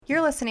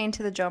You're listening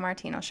to The Joe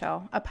Martino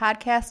Show, a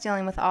podcast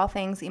dealing with all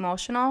things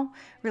emotional,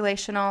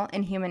 relational,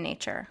 and human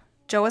nature.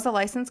 Joe is a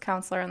licensed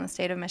counselor in the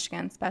state of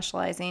Michigan,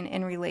 specializing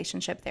in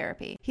relationship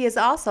therapy. He is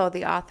also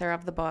the author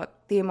of the book,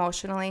 The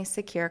Emotionally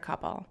Secure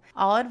Couple.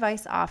 All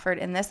advice offered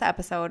in this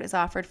episode is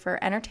offered for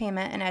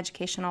entertainment and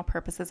educational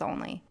purposes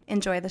only.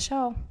 Enjoy the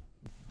show.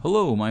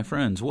 Hello, my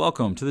friends.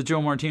 Welcome to The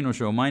Joe Martino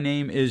Show. My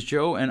name is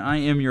Joe, and I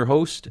am your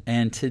host.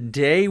 And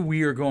today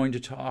we are going to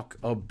talk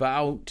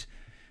about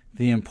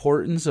the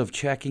importance of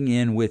checking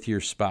in with your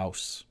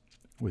spouse,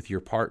 with your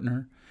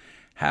partner,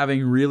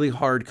 having really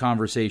hard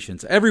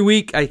conversations. Every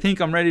week, I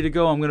think I'm ready to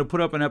go. I'm going to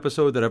put up an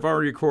episode that I've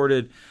already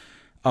recorded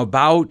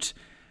about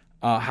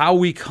how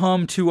we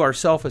come to our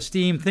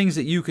self-esteem, things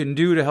that you can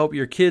do to help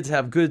your kids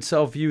have good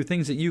self-view,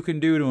 things that you can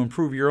do to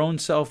improve your own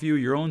self-view,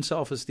 your own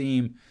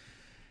self-esteem.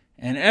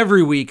 And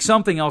every week,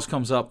 something else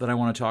comes up that I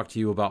want to talk to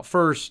you about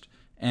first.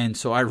 And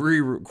so I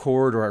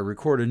re-record or I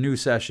record a new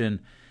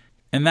session.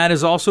 And that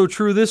is also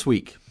true this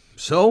week.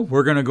 So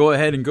we're going to go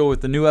ahead and go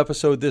with the new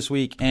episode this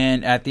week.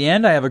 And at the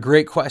end, I have a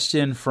great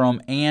question from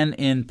Ann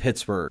in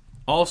Pittsburgh.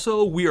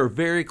 Also, we are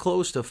very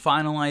close to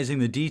finalizing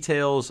the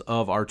details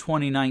of our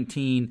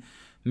 2019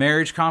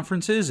 marriage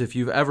conferences. If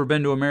you've ever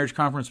been to a marriage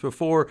conference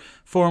before,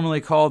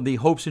 formerly called the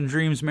Hopes and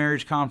Dreams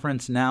Marriage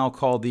Conference, now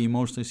called the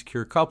Emotionally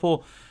Secure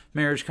Couple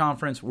Marriage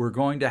Conference, we're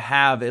going to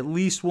have at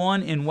least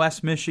one in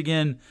West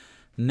Michigan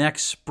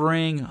next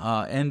spring,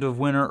 end of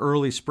winter,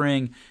 early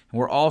spring. And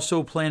we're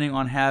also planning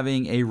on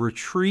having a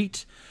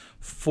retreat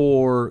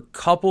for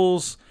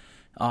couples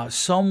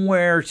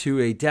somewhere to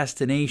a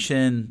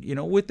destination,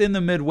 within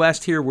the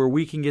Midwest here where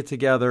we can get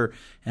together.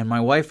 And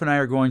my wife and I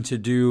are going to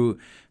do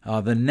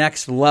the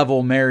next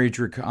level marriage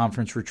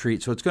conference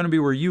retreat. So it's going to be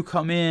where you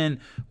come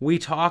in, we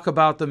talk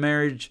about the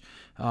marriage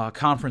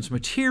conference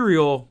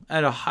material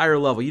at a higher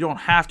level. You don't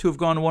have to have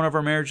gone to one of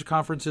our marriage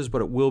conferences,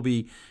 but it will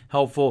be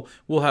helpful.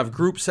 We'll have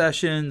group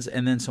sessions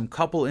and then some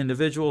couple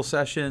individual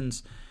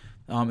sessions.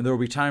 There will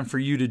be time for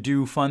you to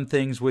do fun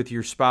things with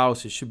your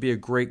spouse. It should be a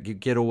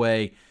great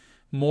getaway.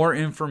 More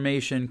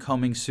information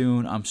coming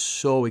soon. I'm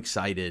so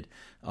excited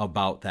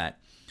about that.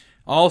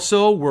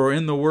 Also, we're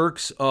in the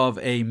works of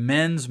a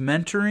men's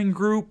mentoring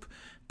group,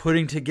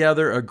 putting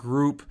together a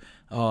group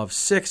of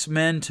 6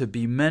 men to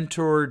be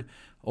mentored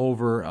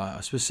over a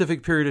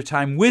specific period of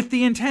time with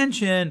the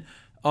intention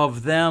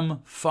of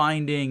them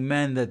finding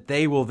men that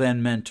they will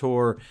then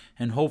mentor.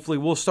 And hopefully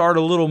we'll start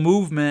a little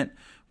movement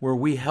where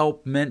we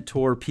help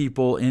mentor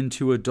people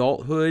into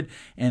adulthood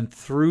and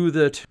through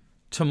the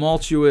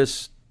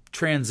tumultuous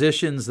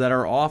transitions that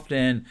are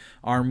often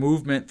our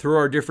movement through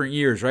our different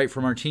years, right?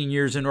 From our teen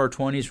years into our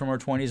 20s, from our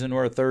 20s into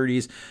our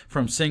 30s,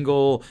 from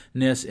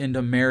singleness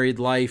into married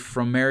life,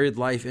 from married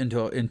life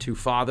into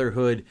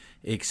fatherhood,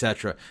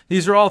 etc.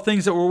 These are all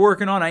things that we're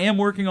working on. I am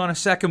working on a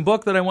second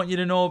book that I want you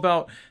to know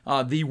about.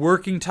 The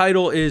working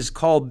title is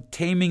called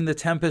Taming the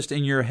Tempest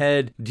in Your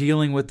Head,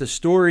 dealing with the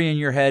story in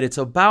your head. It's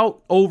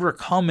about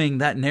overcoming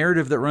that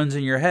narrative that runs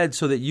in your head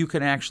so that you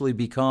can actually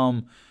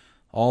become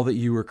all that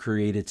you were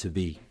created to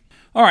be.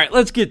 All right,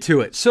 let's get to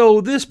it.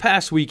 So this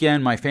past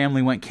weekend, my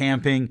family went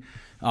camping.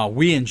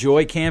 We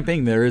enjoy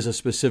camping. There is a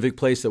specific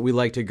place that we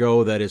like to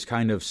go that is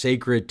kind of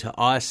sacred to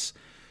us.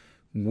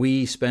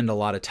 We spend a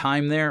lot of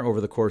time there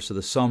over the course of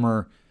the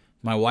summer.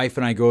 My wife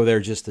and I go there,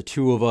 just the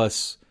two of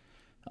us.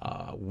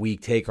 We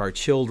take our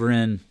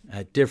children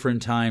at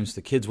different times.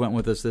 The kids went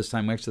with us this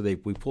time. Actually,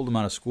 we pulled them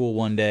out of school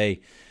one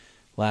day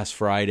last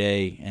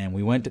Friday, and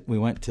we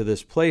went to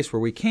this place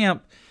where we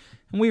camp.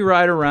 And we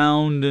ride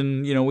around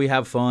and, we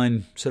have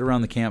fun, sit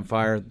around the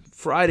campfire.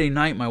 Friday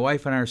night, my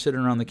wife and I are sitting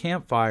around the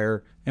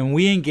campfire, and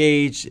we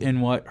engaged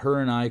in what her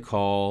and I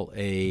call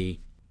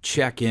a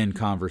check-in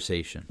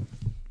conversation.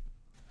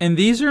 And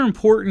these are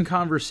important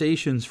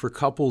conversations for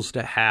couples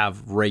to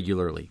have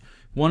regularly.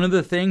 One of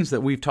the things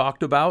that we've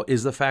talked about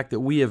is the fact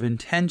that we have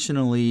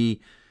intentionally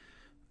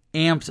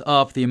amped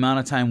up the amount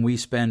of time we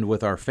spend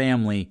with our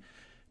family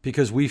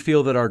because we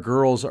feel that our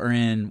girls are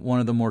in one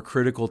of the more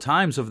critical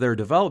times of their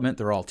development.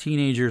 They're all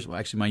teenagers. Well,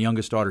 actually, my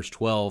youngest daughter's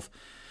 12.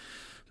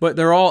 But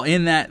they're all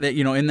in that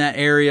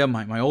area.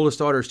 My oldest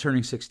daughter is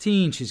turning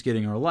 16. She's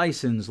getting her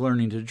license,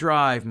 learning to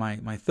drive. My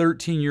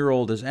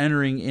 13-year-old is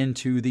entering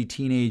into the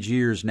teenage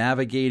years,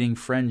 navigating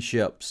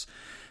friendships,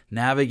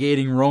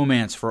 navigating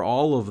romance for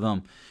all of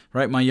them.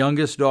 Right? My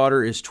youngest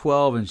daughter is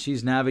 12, and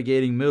she's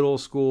navigating middle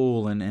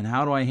school, and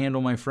how do I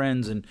handle my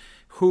friends, and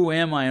who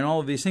am I, and all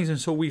of these things. And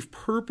so we've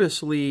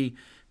purposely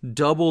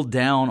doubled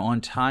down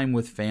on time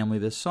with family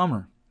this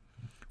summer,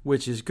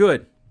 which is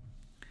good.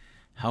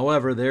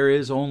 However, there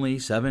is only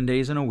 7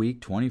 days in a week,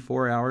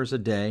 24 hours a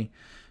day,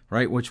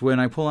 right? Which when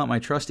I pull out my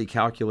trusty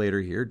calculator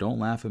here, don't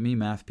laugh at me,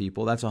 math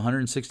people, that's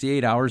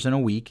 168 hours in a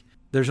week.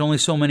 There's only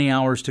so many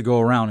hours to go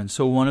around. And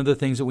so one of the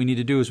things that we need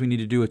to do is we need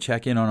to do a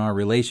check-in on our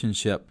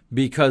relationship,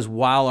 because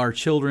while our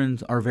children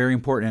are very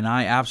important, and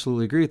I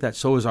absolutely agree with that,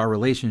 so is our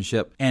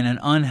relationship. And an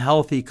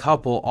unhealthy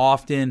couple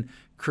often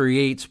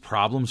creates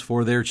problems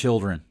for their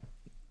children.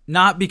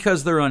 Not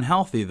because they're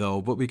unhealthy,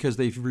 though, but because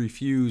they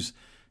refuse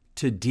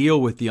to deal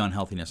with the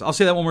unhealthiness. I'll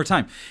say that one more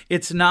time.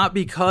 It's not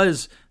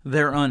because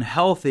they're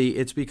unhealthy.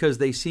 It's because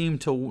they seem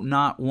to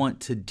not want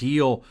to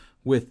deal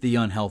with the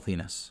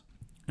unhealthiness.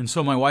 And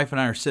so my wife and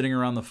I are sitting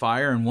around the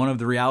fire, and one of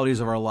the realities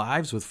of our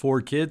lives with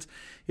 4 kids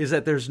is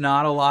that there's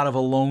not a lot of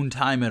alone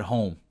time at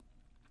home.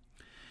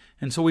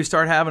 And so we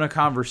start having a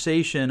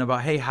conversation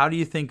about, hey, how do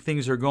you think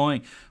things are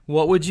going?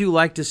 What would you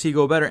like to see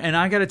go better? And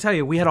I got to tell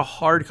you, we had a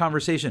hard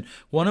conversation.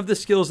 One of the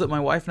skills that my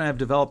wife and I have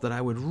developed that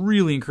I would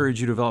really encourage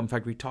you to develop, in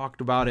fact, we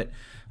talked about it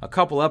a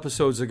couple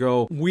episodes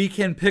ago, we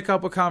can pick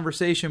up a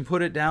conversation,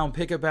 put it down,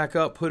 pick it back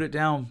up, put it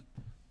down,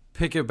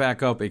 pick it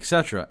back up,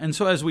 etc. And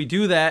so as we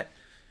do that,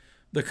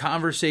 the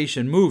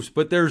conversation moves.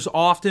 But there's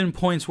often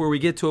points where we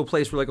get to a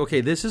place where like,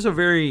 okay, this is a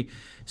very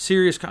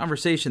serious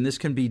conversation. This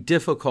can be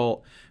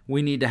difficult.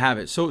 We need to have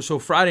it. So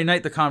Friday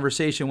night, the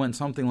conversation went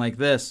something like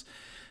this.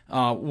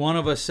 One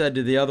of us said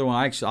to the other one,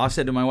 I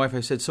said to my wife,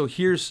 I said, so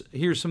here's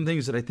some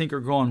things that I think are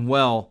going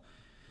well.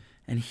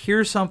 And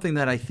here's something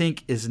that I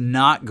think is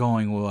not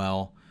going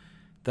well,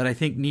 that I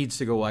think needs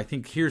to go well. I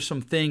think here's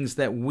some things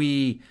that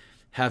we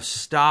have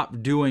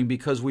stopped doing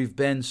because we've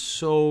been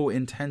so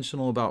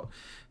intentional about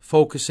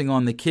focusing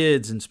on the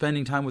kids and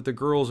spending time with the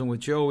girls and with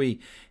Joey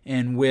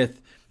and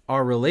with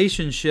our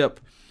relationship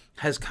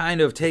has kind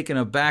of taken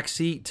a back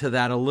seat to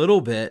that a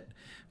little bit,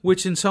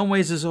 which in some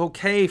ways is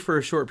okay for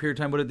a short period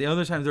of time. But at the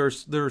other time,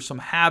 there are some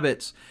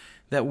habits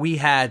that we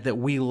had that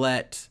we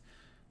let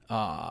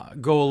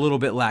go a little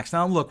bit lax.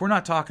 Now, look, we're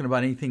not talking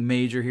about anything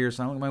major here. It's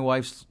not like my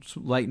wife's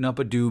lighting up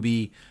a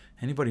doobie.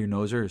 Anybody who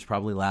knows her is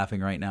probably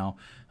laughing right now.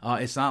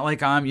 It's not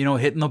like I'm,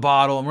 hitting the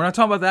bottle. And we're not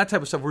talking about that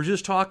type of stuff. We're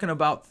just talking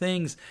about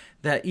things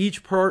that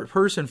each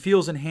person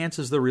feels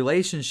enhances the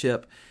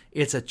relationship.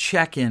 It's a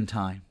check-in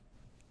time.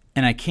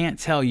 And I can't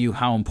tell you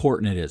how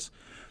important it is.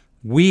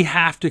 We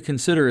have to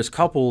consider as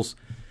couples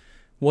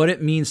what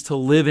it means to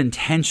live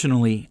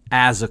intentionally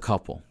as a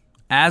couple.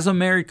 As a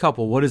married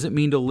couple, what does it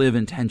mean to live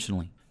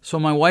intentionally? So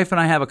my wife and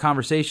I have a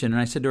conversation,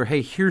 and I said to her,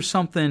 hey, here's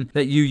something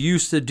that you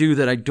used to do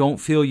that I don't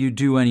feel you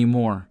do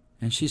anymore.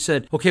 And she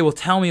said, okay, well,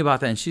 tell me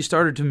about that. And she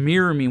started to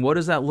mirror me. What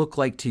does that look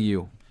like to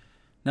you?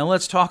 Now,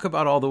 let's talk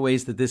about all the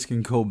ways that this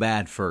can go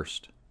bad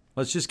first.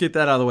 Let's just get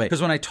that out of the way.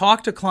 Because when I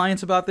talk to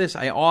clients about this,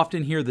 I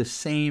often hear the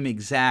same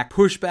exact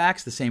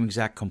pushbacks, the same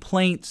exact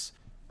complaints.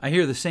 I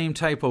hear the same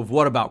type of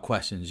what about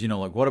questions,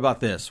 like what about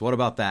this? What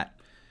about that?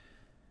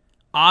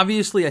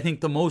 Obviously, I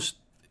think the most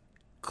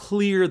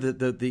clear,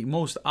 the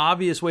most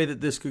obvious way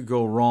that this could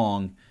go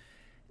wrong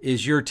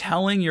is you're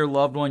telling your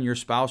loved one, your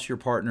spouse, your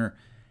partner,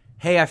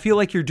 hey, I feel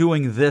like you're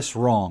doing this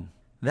wrong.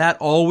 That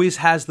always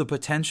has the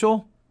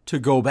potential to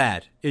go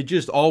bad. It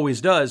just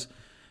always does,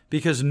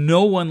 because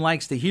no one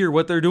likes to hear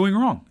what they're doing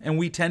wrong. And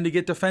we tend to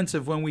get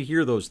defensive when we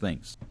hear those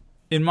things.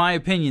 In my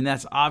opinion,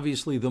 that's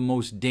obviously the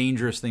most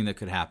dangerous thing that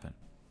could happen.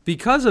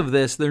 Because of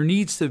this, there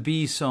needs to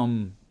be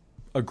some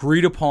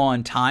agreed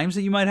upon times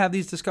that you might have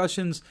these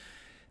discussions.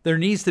 There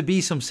needs to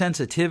be some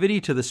sensitivity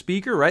to the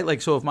speaker, right?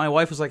 Like, so if my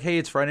wife was like, hey,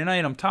 it's Friday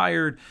night, I'm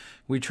tired,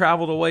 we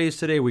traveled a ways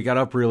today, we got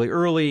up really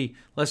early,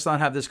 let's not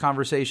have this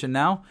conversation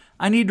now,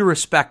 I need to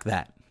respect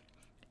that.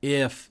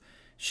 If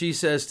she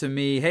says to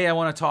me, hey, I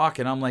want to talk,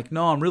 and I'm like,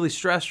 no, I'm really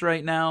stressed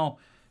right now,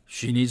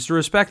 she needs to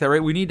respect that,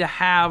 right? We need to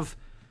have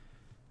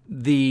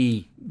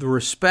the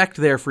respect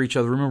there for each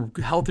other. Remember,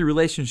 healthy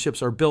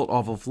relationships are built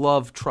off of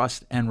love,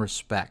 trust, and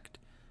respect.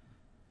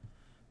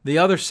 The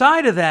other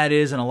side of that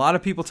is, and a lot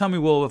of people tell me,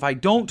 well, if I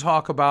don't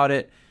talk about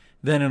it,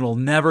 then it'll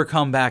never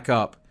come back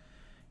up.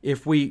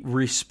 If we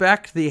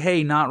respect the,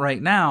 hey, not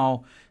right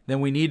now, then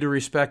we need to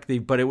respect the,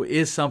 but it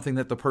is something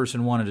that the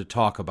person wanted to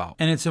talk about.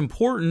 And it's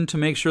important to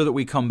make sure that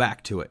we come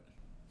back to it.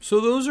 So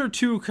those are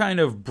two kind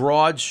of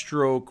broad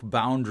stroke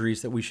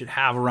boundaries that we should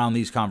have around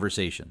these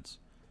conversations.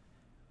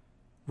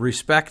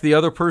 Respect the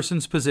other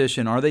person's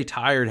position. Are they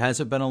tired? Has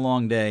it been a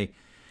long day?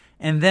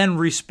 And then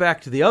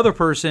respect the other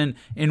person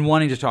in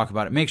wanting to talk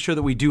about it. Make sure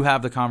that we do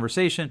have the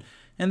conversation.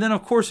 And then,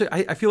 of course,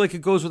 I feel like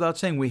it goes without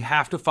saying, we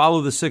have to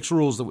follow the 6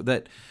 rules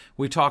that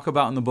we talk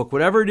about in the book.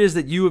 Whatever it is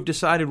that you have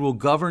decided will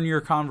govern your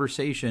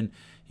conversation,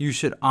 you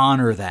should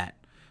honor that.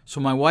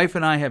 So my wife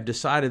and I have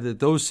decided that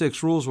those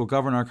 6 rules will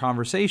govern our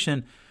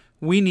conversation.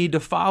 We need to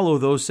follow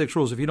those 6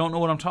 rules. If you don't know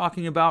what I'm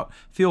talking about,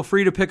 feel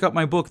free to pick up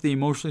my book, The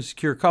Emotionally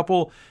Secure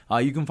Couple.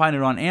 You can find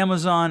it on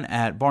Amazon,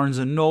 at Barnes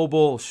 &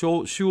 Noble,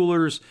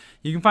 Schuler's.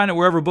 You can find it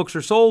wherever books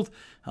are sold.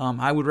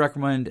 I would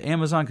recommend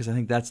Amazon because I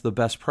think that's the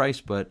best price,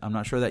 but I'm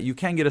not sure that you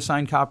can get a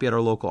signed copy at our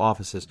local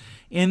offices.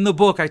 In the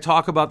book, I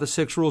talk about the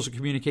 6 rules of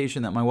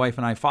communication that my wife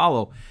and I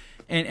follow.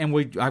 And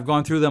I've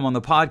gone through them on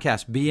the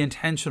podcast. Be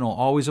intentional.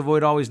 Always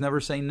avoid always.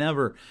 Never say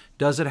never.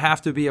 Does it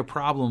have to be a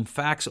problem?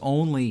 Facts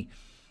only.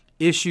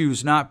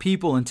 Issues, not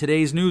people. In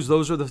today's news,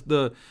 those are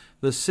the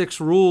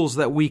 6 rules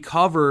that we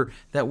cover,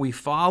 that we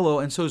follow.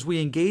 And so as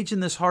we engage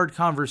in this hard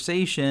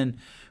conversation,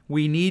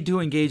 we need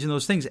to engage in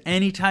those things.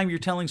 Anytime you're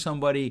telling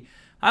somebody,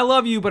 I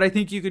love you, but I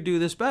think you could do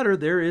this better,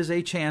 there is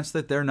a chance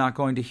that they're not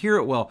going to hear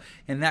it well.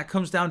 And that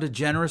comes down to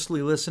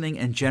generously listening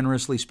and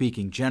generously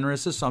speaking.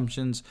 Generous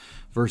assumptions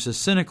versus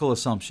cynical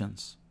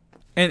assumptions.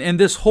 And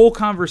this whole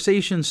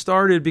conversation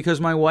started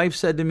because my wife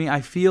said to me,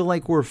 I feel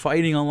like we're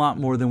fighting a lot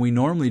more than we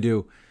normally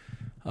do,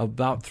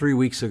 about 3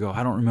 weeks ago.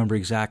 I don't remember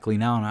exactly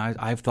now. And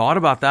I've thought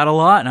about that a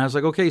lot. And I was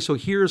like, okay, so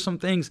here are some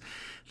things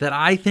that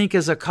I think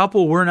as a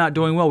couple we're not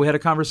doing well. We had a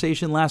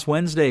conversation last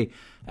Wednesday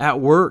at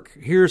work.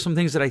 Here are some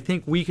things that I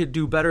think we could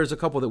do better as a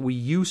couple that we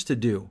used to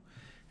do.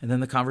 And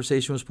then the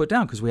conversation was put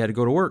down because we had to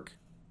go to work.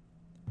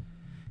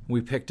 We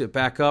picked it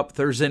back up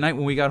Thursday night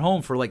when we got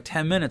home for like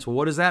 10 minutes. Well,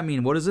 what does that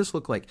mean? What does this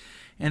look like?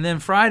 And then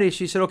Friday,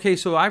 she said, okay,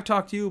 so I've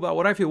talked to you about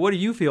what I feel. What do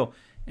you feel?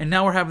 And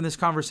now we're having this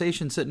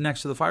conversation sitting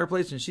next to the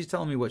fireplace, and she's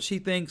telling me what she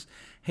thinks.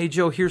 Hey,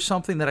 Joe, here's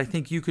something that I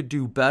think you could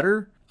do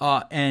better,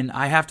 and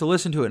I have to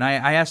listen to it. And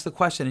I asked the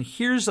question, and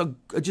here's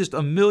just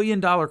 $1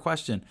 million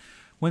question.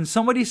 When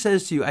somebody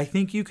says to you, I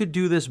think you could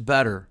do this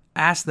better,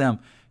 ask them,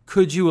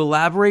 could you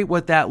elaborate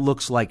what that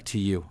looks like to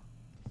you?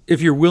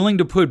 If you're willing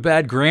to put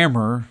bad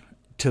grammar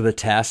to the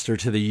test or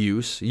to the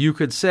use, you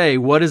could say,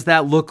 what does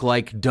that look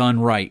like done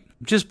right?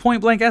 Just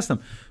point blank ask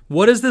them,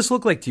 what does this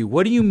look like to you?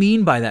 What do you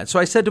mean by that? So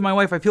I said to my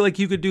wife, I feel like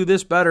you could do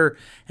this better,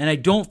 and I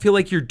don't feel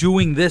like you're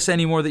doing this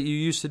anymore that you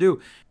used to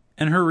do.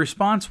 And her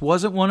response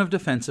wasn't one of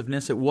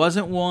defensiveness. It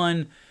wasn't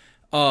one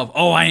of,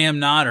 oh, I am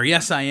not, or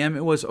yes, I am.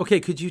 It was, okay,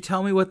 could you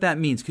tell me what that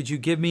means? Could you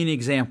give me an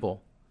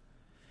example?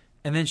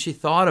 And then she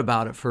thought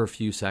about it for a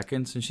few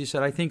seconds, and she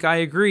said, I think I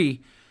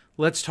agree.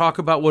 Let's talk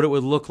about what it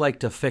would look like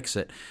to fix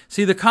it.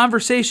 See, the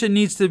conversation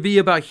needs to be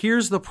about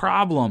here's the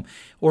problem,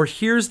 or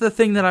here's the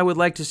thing that I would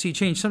like to see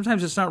change.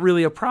 Sometimes it's not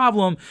really a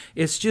problem.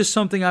 It's just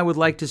something I would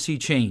like to see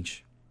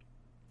change.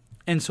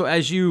 And so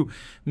as you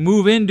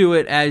move into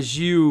it, as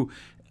you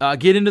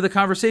get into the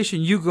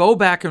conversation, you go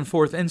back and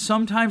forth. And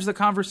sometimes the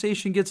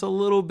conversation gets a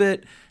little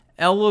bit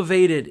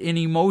elevated in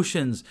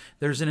emotions.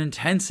 There's an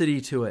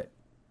intensity to it.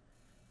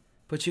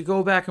 But you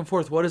go back and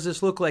forth. What does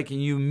this look like?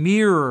 And you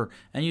mirror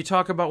and you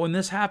talk about when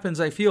this happens,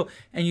 I feel,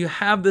 and you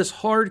have this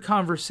hard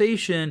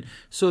conversation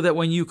so that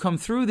when you come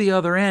through the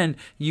other end,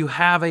 you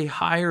have a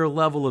higher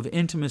level of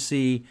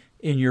intimacy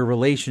in your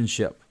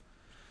relationship.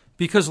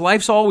 Because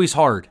life's always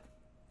hard.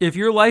 If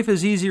your life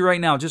is easy right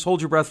now, just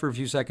hold your breath for a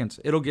few seconds.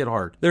 It'll get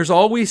hard. There's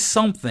always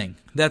something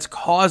that's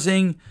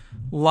causing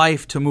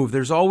life to move.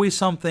 There's always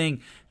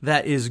something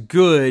that is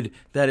good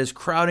that is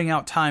crowding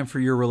out time for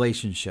your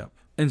relationship.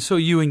 And so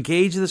you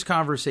engage this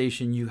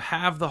conversation, you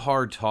have the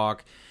hard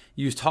talk,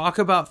 you talk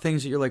about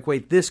things that you're like,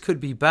 wait, this could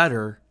be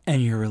better,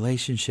 and your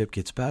relationship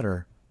gets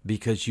better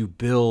because you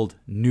build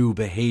new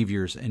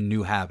behaviors and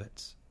new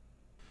habits.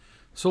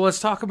 So let's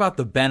talk about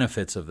the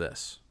benefits of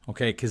this,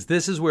 okay? Because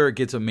this is where it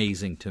gets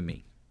amazing to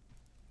me.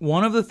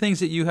 One of the things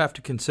that you have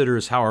to consider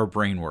is how our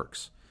brain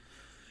works.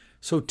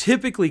 So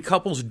typically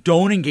couples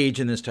don't engage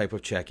in this type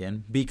of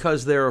check-in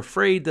because they're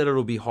afraid that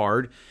it'll be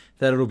hard,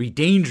 that it'll be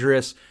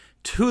dangerous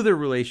to their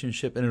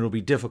relationship, and it'll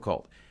be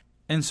difficult.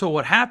 And so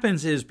what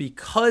happens is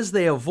because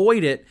they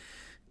avoid it,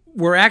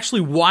 we're actually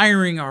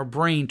wiring our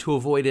brain to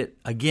avoid it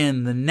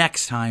again the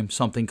next time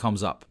something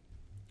comes up.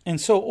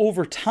 And so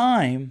over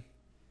time,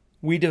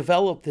 we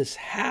develop this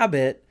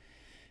habit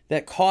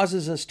that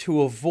causes us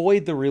to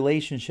avoid the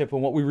relationship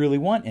and what we really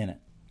want in it.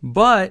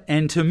 But,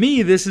 and to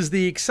me, this is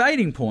the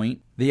exciting point,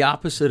 the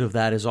opposite of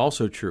that is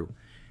also true.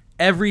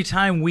 Every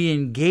time we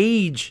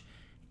engage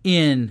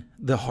in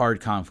the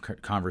hard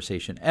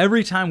conversation,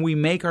 every time we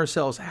make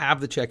ourselves have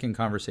the check-in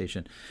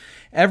conversation,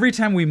 every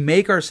time we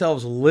make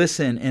ourselves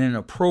listen in an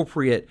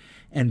appropriate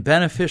and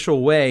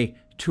beneficial way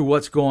to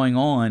what's going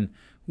on,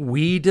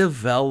 we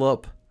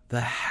develop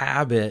the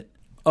habit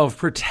of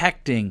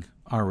protecting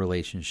our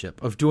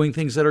relationship, of doing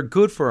things that are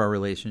good for our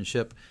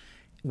relationship.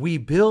 We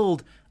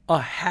build a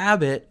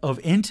habit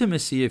of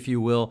intimacy, if you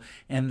will,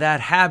 and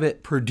that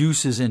habit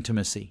produces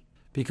intimacy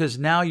because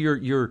now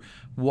you're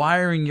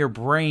wiring your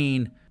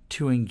brain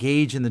to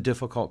engage in the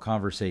difficult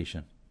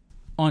conversation.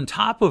 On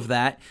top of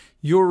that,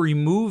 you're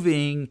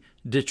removing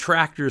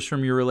detractors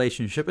from your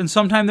relationship. And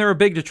sometimes there are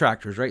big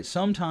detractors, right?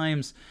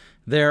 Sometimes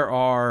there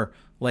are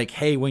like,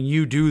 hey, when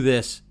you do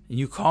this and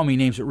you call me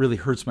names, it really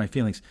hurts my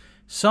feelings.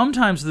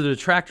 Sometimes the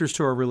detractors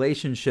to our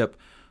relationship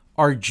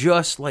are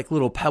just like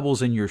little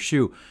pebbles in your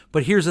shoe.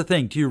 But here's the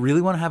thing. Do you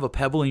really want to have a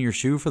pebble in your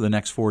shoe for the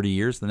next 40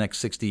 years, the next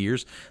 60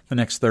 years, the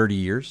next 30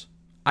 years?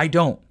 I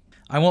don't.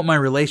 I want my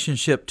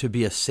relationship to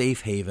be a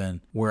safe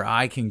haven where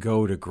I can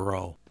go to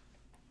grow.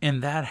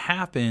 And that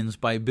happens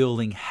by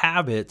building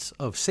habits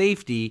of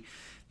safety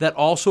that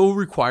also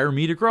require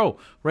me to grow,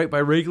 right? By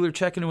regular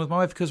checking in with my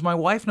wife, because my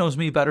wife knows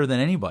me better than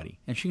anybody.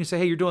 And she can say,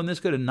 hey, you're doing this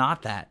good and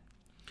not that.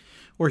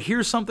 Or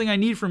here's something I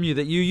need from you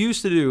that you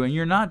used to do and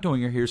you're not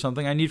doing. Or here's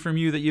something I need from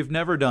you that you've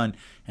never done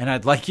and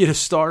I'd like you to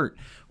start.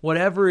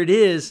 Whatever it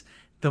is,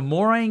 the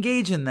more I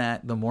engage in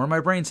that, the more my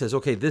brain says,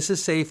 okay, this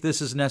is safe,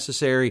 this is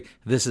necessary,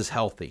 this is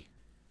healthy.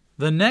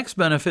 The next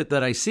benefit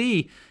that I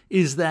see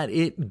is that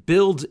it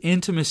builds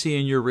intimacy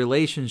in your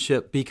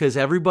relationship because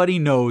everybody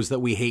knows that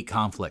we hate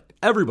conflict.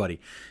 Everybody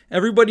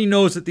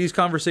knows that these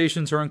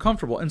conversations are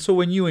uncomfortable. And so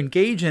when you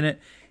engage in it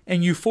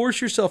and you force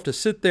yourself to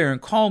sit there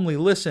and calmly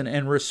listen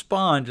and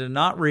respond and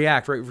not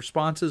react, right?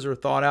 Responses are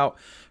thought out,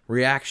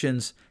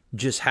 reactions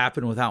just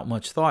happen without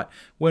much thought.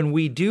 When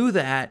we do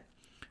that,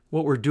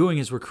 what we're doing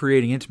is we're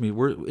creating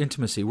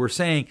intimacy. We're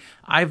saying,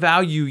 I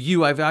value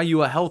you. I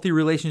value a healthy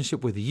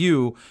relationship with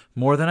you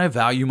more than I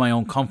value my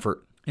own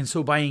comfort. And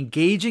so by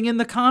engaging in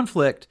the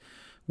conflict,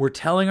 we're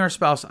telling our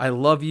spouse, I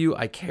love you,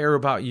 I care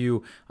about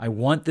you, I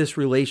want this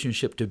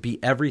relationship to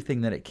be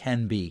everything that it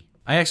can be.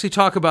 I actually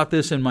talk about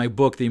this in my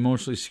book, The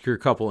Emotionally Secure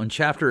Couple. In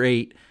Chapter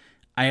 8,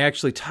 I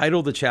actually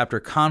titled the chapter,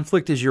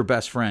 Conflict is Your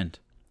Best Friend.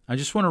 I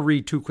just want to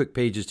read 2 quick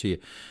pages to you.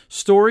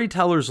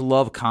 Storytellers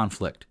love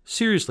conflict.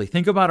 Seriously,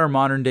 think about our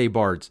modern day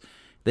bards.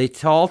 They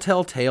all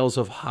tell tales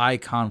of high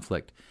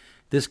conflict.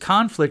 This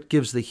conflict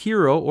gives the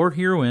hero or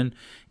heroine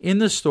in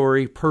the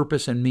story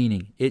purpose and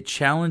meaning. It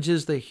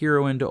challenges the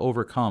heroine to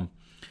overcome.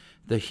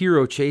 The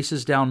hero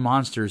chases down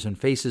monsters and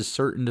faces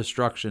certain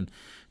destruction.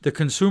 The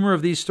consumer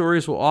of these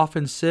stories will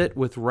often sit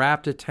with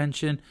rapt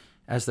attention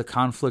as the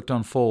conflict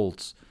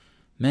unfolds.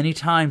 Many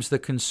times the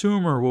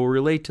consumer will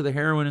relate to the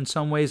heroine in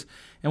some ways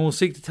and will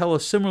seek to tell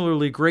a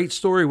similarly great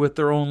story with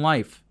their own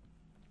life.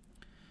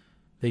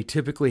 They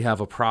typically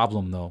have a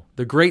problem, though.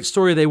 The great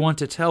story they want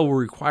to tell will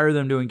require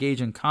them to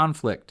engage in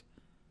conflict.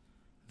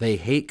 They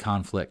hate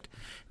conflict.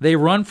 They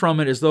run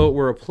from it as though it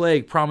were a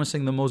plague,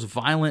 promising the most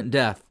violent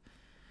death.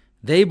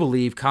 They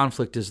believe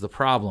conflict is the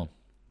problem.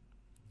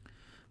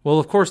 Well,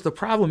 of course, the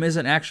problem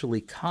isn't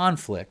actually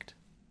conflict.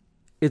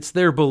 It's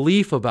their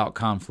belief about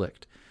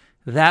conflict.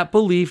 That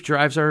belief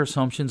drives our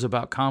assumptions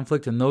about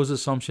conflict, and those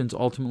assumptions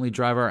ultimately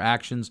drive our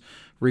actions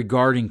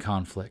regarding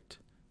conflict.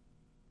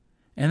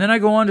 And then I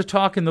go on to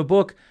talk in the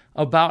book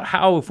about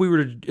how if we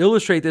were to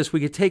illustrate this,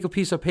 we could take a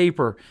piece of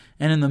paper,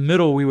 and in the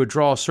middle we would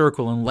draw a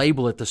circle and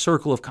label it the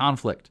circle of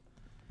conflict.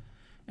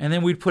 And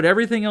then we'd put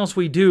everything else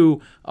we do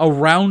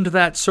around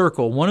that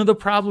circle. One of the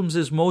problems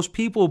is most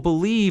people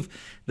believe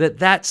that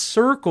that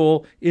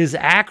circle is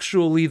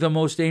actually the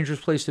most dangerous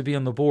place to be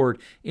on the board.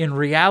 In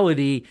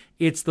reality,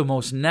 it's the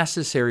most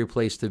necessary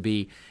place to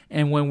be.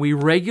 And when we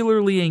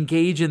regularly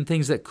engage in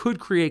things that could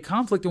create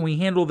conflict and we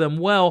handle them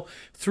well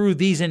through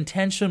these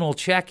intentional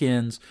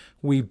check-ins,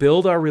 we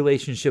build our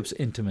relationships'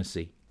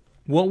 intimacy.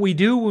 What we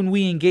do when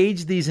we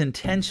engage these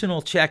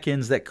intentional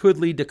check-ins that could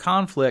lead to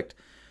conflict,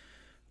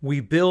 we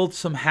build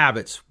some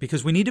habits,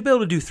 because we need to be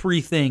able to do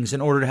 3 things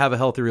in order to have a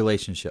healthy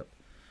relationship.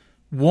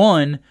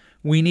 1,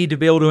 we need to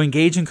be able to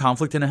engage in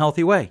conflict in a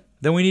healthy way.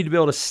 Then we need to be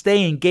able to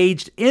stay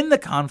engaged in the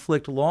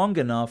conflict long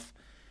enough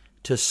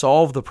to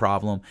solve the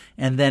problem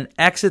and then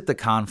exit the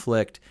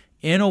conflict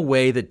in a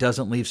way that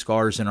doesn't leave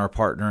scars in our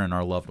partner and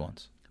our loved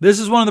ones. This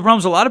is one of the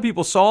problems. A lot of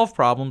people solve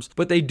problems,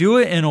 but they do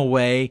it in a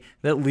way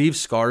that leaves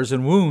scars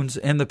and wounds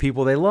in the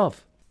people they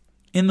love.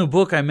 In the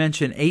book, I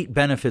mention 8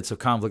 benefits of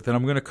conflict that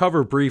I'm going to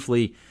cover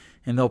briefly,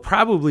 and they'll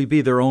probably be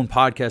their own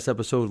podcast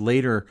episode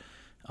later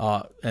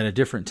at a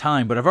different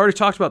time. But I've already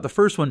talked about the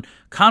first one.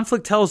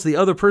 Conflict tells the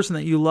other person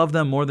that you love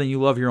them more than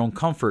you love your own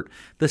comfort.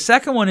 The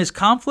second one is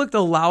conflict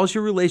allows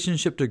your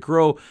relationship to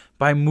grow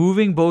by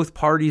moving both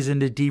parties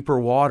into deeper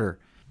water.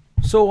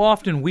 So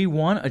often we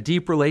want a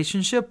deep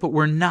relationship, but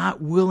we're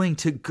not willing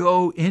to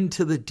go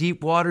into the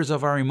deep waters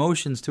of our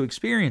emotions to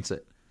experience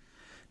it.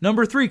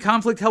 Number 3,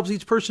 conflict helps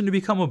each person to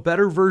become a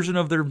better version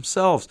of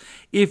themselves.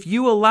 If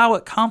you allow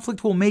it,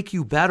 conflict will make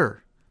you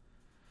better.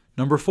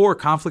 Number 4,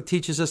 conflict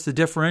teaches us to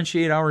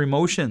differentiate our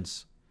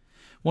emotions.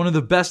 One of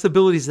the best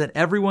abilities that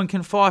everyone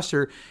can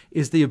foster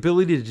is the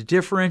ability to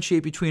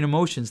differentiate between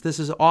emotions. This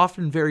is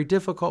often very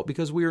difficult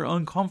because we are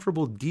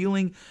uncomfortable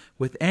dealing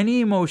with any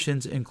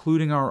emotions,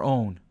 including our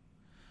own.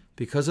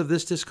 Because of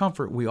this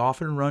discomfort, we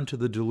often run to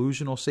the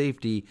delusional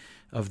safety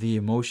of the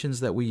emotions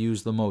that we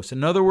use the most.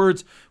 In other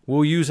words,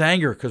 we'll use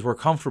anger because we're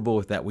comfortable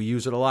with that. We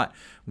use it a lot.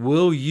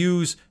 We'll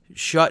use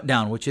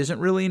shutdown, which isn't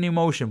really an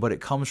emotion, but it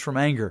comes from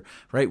anger,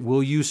 right?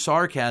 We'll use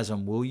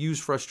sarcasm. We'll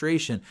use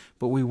frustration,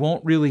 but we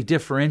won't really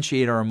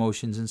differentiate our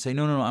emotions and say,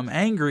 no, I'm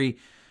angry,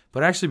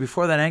 but actually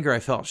before that anger I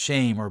felt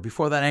shame, or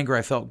before that anger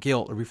I felt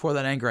guilt, or before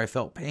that anger I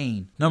felt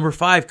pain. Number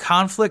 5,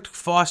 conflict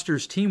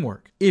fosters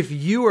teamwork. If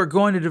you are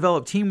going to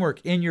develop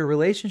teamwork in your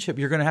relationship,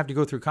 you're going to have to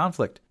go through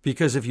conflict,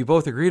 because if you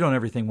both agreed on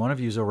everything, one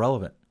of you is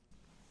irrelevant.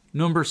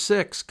 Number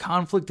 6,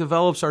 conflict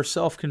develops our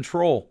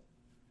self-control.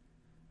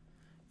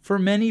 For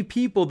many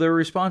people, their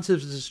response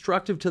is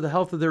destructive to the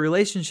health of their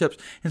relationships,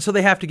 and so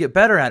they have to get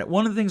better at it.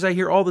 One of the things I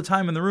hear all the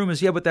time in the room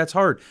is, yeah, but that's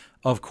hard.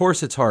 Of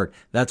course it's hard.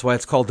 That's why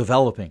it's called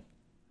developing.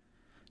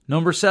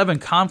 Number 7,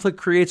 conflict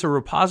creates a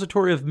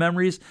repository of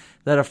memories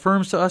that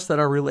affirms to us that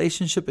our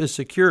relationship is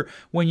secure.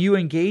 When you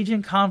engage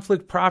in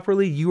conflict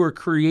properly, you are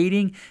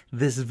creating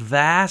this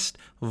vast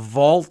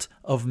vault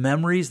of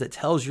memories that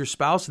tells your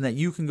spouse and that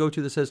you can go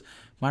to that says,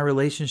 my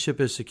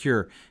relationship is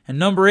secure. And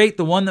number 8,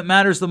 the one that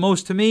matters the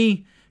most to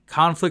me,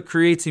 conflict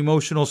creates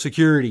emotional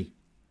security.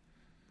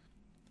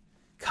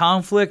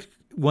 Conflict,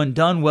 when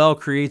done well,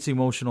 creates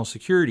emotional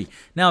security.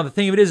 Now, the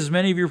thing of it is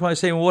many of you are probably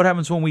saying, well, what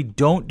happens when we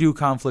don't do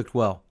conflict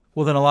well?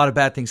 Well, then a lot of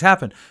bad things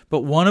happen. But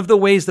one of the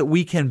ways that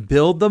we can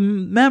build the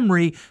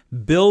memory,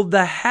 build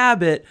the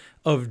habit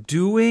of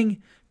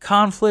doing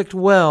conflict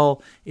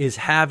well is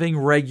having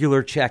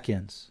regular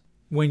check-ins.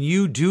 When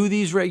you do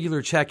these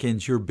regular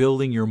check-ins, you're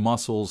building your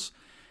muscles,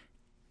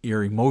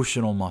 your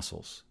emotional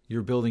muscles.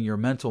 You're building your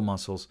mental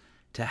muscles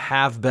to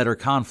have better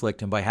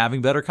conflict. And by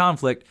having better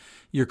conflict,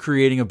 you're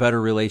creating a better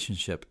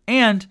relationship.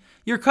 And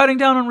you're cutting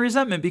down on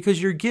resentment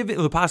because you're giving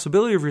the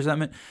possibility of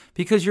resentment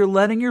because you're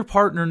letting your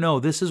partner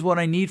know this is what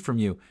I need from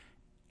you.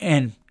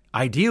 And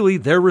ideally,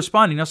 they're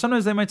responding. Now,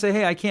 sometimes they might say,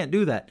 hey, I can't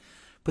do that.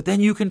 But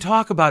then you can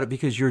talk about it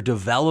because you're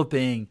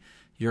developing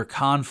your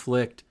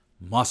conflict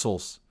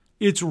muscles.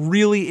 It's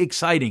really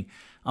exciting.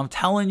 I'm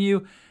telling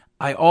you,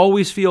 I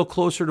always feel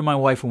closer to my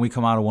wife when we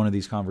come out of one of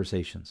these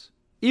conversations,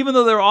 even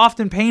though they're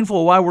often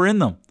painful while we're in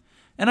them.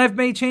 And I've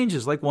made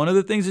changes. Like one of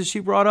the things that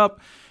she brought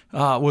up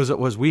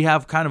was we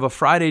have kind of a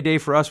Friday day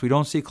for us. We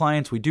don't see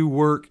clients. We do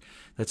work.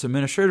 That's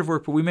administrative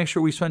work, but we make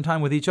sure we spend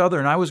time with each other.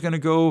 And I was going to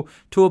go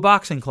to a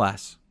boxing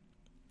class.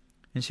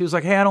 And she was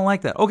like, hey, I don't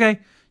like that.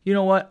 Okay, you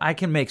know what? I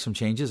can make some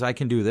changes. I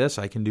can do this.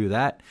 I can do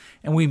that.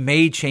 And we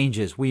made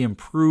changes. We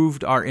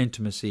improved our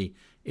intimacy.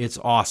 It's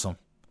awesome.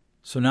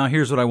 So now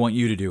here's what I want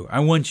you to do. I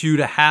want you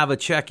to have a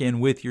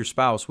check-in with your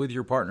spouse, with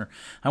your partner.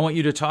 I want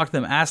you to talk to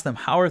them, ask them,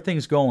 how are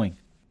things going?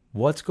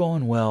 What's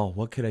going well?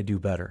 What could I do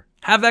better?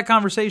 Have that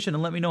conversation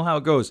and let me know how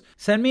it goes.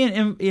 Send me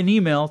an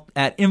email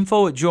at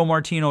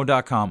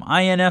info@joemartino.com,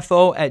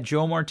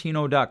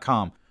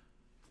 info@joemartino.com.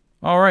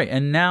 All right,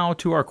 and now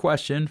to our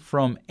question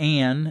from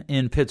Ann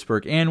in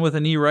Pittsburgh. Ann with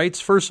an E writes,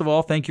 first of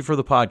all, thank you for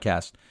the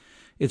podcast.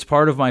 It's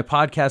part of my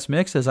podcast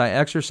mix as I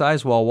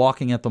exercise while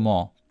walking at the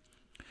mall.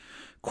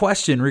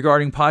 Question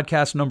regarding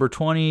podcast number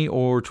 20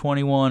 or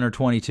 21 or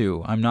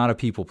 22. I'm not a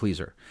people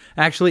pleaser.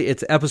 Actually,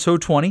 it's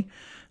episode 20.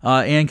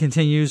 Ann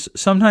continues,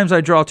 sometimes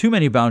I draw too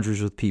many boundaries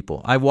with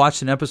people. I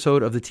watched an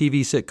episode of the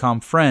TV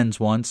sitcom Friends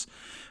once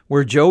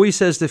where Joey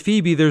says to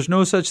Phoebe there's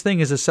no such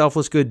thing as a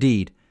selfless good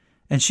deed.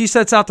 And she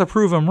sets out to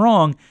prove him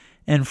wrong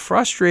and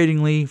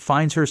frustratingly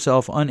finds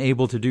herself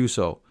unable to do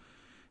so.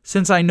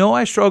 Since I know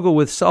I struggle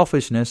with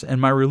selfishness and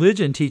my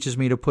religion teaches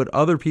me to put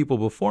other people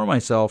before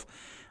myself,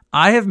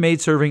 I have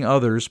made serving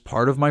others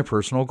part of my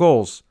personal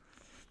goals.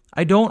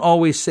 I don't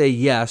always say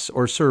yes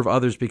or serve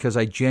others because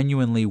I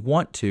genuinely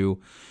want to,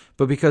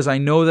 but because I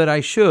know that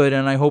I should,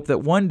 and I hope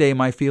that one day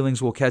my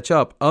feelings will catch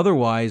up.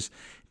 Otherwise,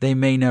 they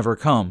may never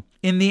come.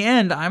 In the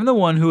end, I'm the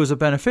one who is a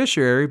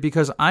beneficiary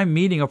because I'm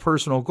meeting a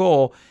personal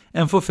goal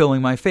and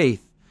fulfilling my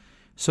faith.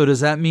 So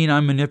does that mean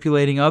I'm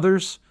manipulating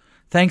others?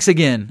 Thanks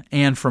again,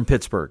 Ann from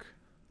Pittsburgh.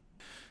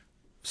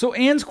 So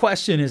Ann's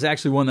question is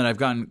actually one that I've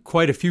gotten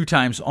quite a few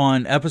times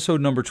on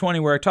episode number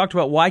 20, where I talked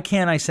about why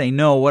can't I say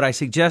no? What I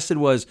suggested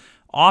was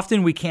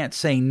often we can't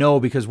say no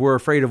because we're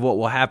afraid of what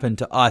will happen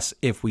to us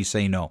if we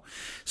say no.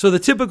 So the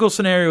typical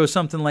scenario is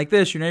something like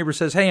this. Your neighbor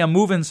says, hey, I'm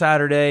moving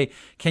Saturday.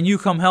 Can you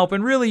come help?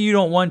 And really you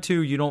don't want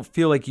to. You don't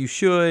feel like you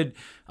should.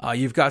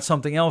 You've got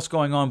something else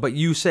going on, but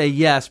you say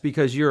yes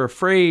because you're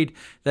afraid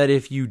that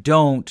if you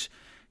don't,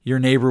 your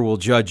neighbor will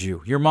judge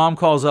you. Your mom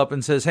calls up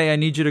and says, hey, I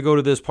need you to go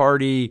to this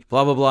party,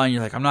 blah, blah, blah. And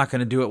you're like, I'm not going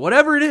to do it.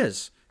 Whatever it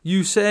is,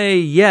 you say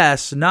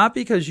yes, not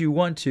because you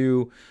want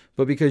to,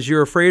 but because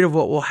you're afraid of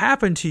what will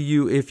happen to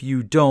you if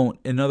you don't.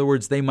 In other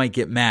words, they might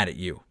get mad at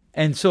you.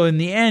 And so in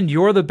the end,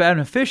 you're the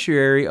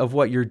beneficiary of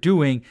what you're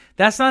doing.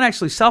 That's not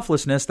actually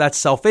selflessness. That's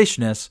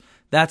selfishness.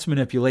 That's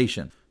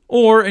manipulation.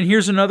 Or, and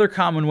here's another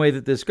common way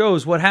that this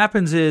goes, what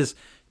happens is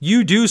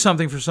you do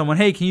something for someone.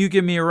 Hey, can you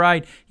give me a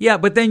ride? Yeah,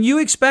 but then you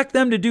expect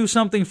them to do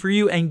something for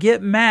you and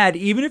get mad,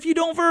 even if you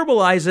don't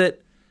verbalize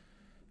it,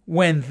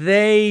 when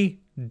they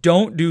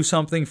don't do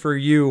something for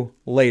you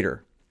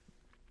later.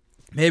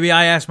 Maybe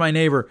I ask my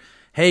neighbor,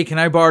 hey, can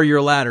I borrow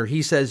your ladder?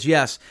 He says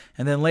yes.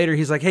 And then later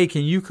he's like, hey,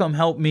 can you come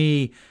help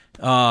me,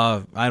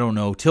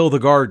 till the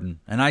garden?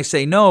 And I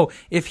say no.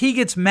 If he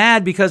gets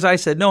mad because I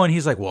said no and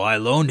he's like, well, I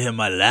loaned him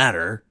my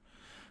ladder.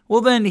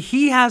 Well, then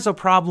he has a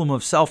problem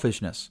of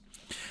selfishness.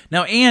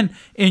 Now, Ann,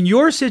 in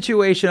your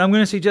situation, I'm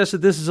going to suggest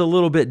that this is a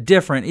little bit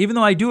different. Even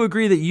though I do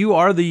agree that you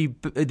are the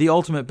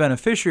ultimate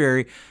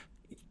beneficiary,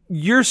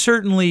 you're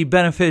certainly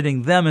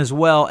benefiting them as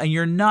well, and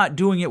you're not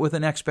doing it with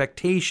an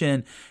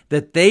expectation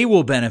that they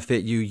will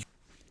benefit you.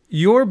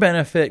 Your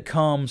benefit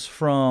comes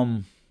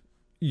from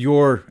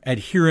your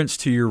adherence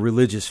to your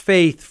religious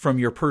faith, from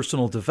your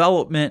personal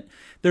development.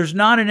 There's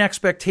not an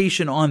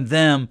expectation on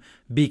them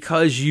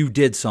because you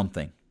did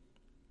something.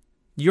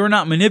 You're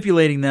not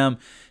manipulating them.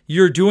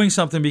 You're doing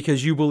something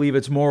because you believe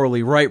it's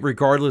morally right,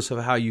 regardless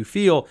of how you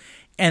feel.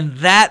 And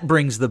that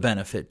brings the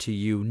benefit to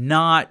you,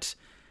 not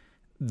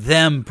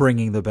them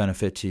bringing the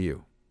benefit to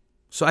you.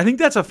 So I think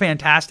that's a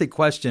fantastic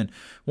question.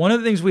 One of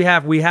the things we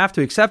have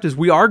to accept is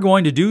we are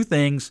going to do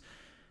things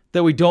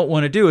that we don't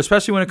want to do,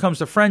 especially when it comes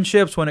to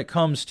friendships, when it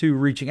comes to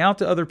reaching out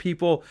to other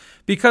people,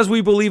 because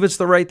we believe it's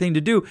the right thing to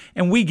do.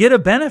 And we get a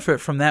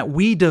benefit from that.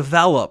 We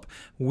develop.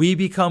 We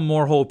become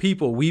more whole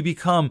people. We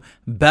become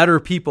better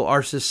people.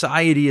 Our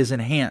society is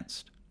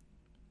enhanced.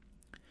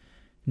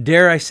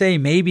 Dare I say,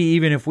 maybe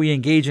even if we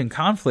engage in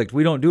conflict,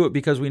 we don't do it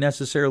because we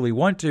necessarily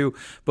want to,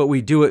 but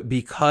we do it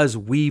because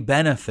we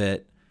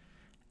benefit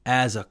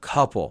as a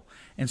couple.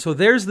 And so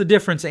there's the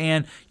difference,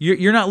 Ann.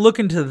 You're not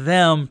looking to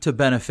them to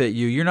benefit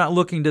you. You're not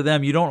looking to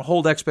them. You don't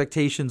hold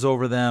expectations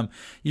over them.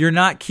 You're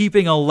not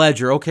keeping a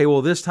ledger. Okay,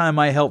 well, this time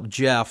I helped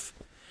Jeff,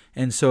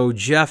 and so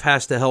Jeff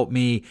has to help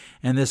me.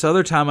 And this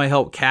other time I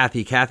helped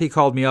Kathy. Kathy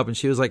called me up, and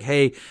she was like,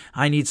 hey,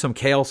 I need some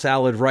kale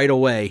salad right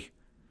away.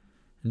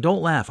 And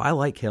don't laugh. I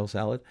like kale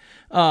salad.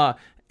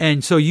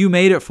 And so you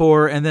made it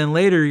for her, and then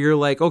later you're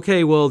like,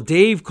 okay, well,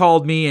 Dave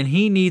called me and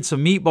he needs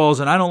some meatballs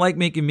and I don't like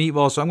making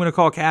meatballs, so I'm going to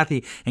call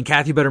Kathy and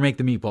Kathy better make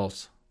the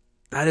meatballs.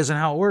 That isn't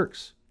how it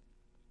works.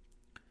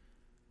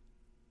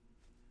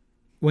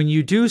 When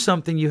you do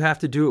something, you have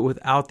to do it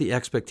without the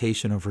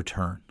expectation of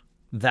return.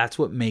 That's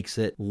what makes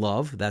it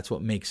love. That's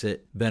what makes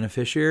it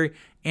beneficiary.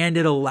 And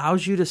it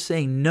allows you to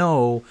say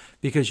no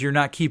because you're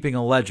not keeping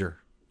a ledger.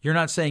 You're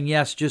not saying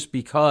yes just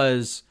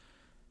because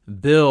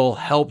Bill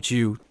helped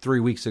you 3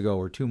 weeks ago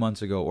or 2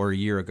 months ago or a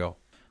year ago.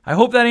 I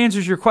hope that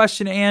answers your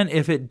question, Ann.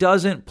 If it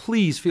doesn't,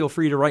 please feel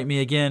free to write me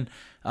again.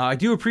 I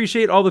do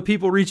appreciate all the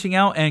people reaching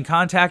out and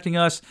contacting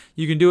us.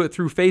 You can do it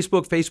through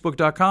Facebook,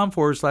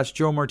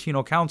 facebook.com/Joe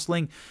Martino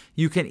Counseling.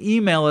 You can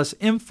email us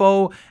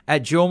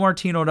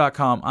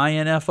info@joemartino.com,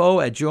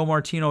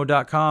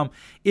 info@joemartino.com.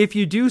 If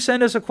you do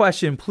send us a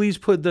question, please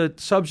put the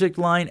subject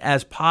line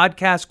as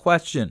podcast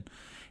question.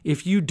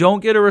 If you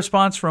don't get a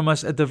response from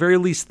us, at the very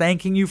least,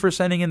 thanking you for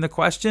sending in the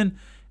question,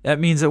 that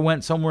means it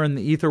went somewhere in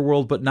the ether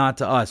world, but not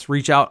to us.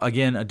 Reach out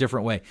again a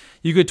different way.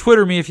 You could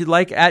Twitter me if you'd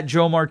like,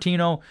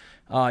 @JoeMartino.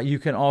 You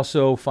can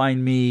also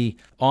find me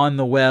on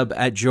the web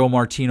at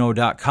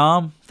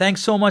joemartino.com.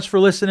 Thanks so much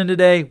for listening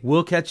today.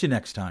 We'll catch you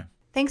next time.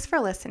 Thanks for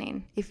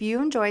listening. If you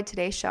enjoyed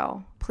today's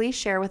show, please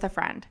share with a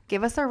friend.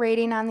 Give us a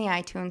rating on the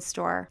iTunes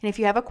store. And if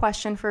you have a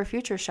question for a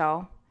future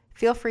show,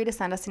 feel free to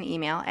send us an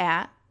email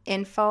at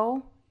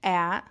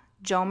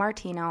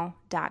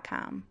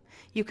info@joemartino.com.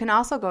 You can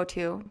also go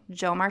to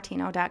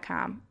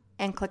joemartino.com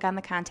and click on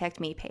the Contact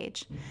Me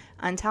page.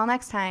 Until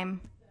next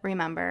time,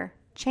 remember,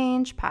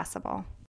 change possible.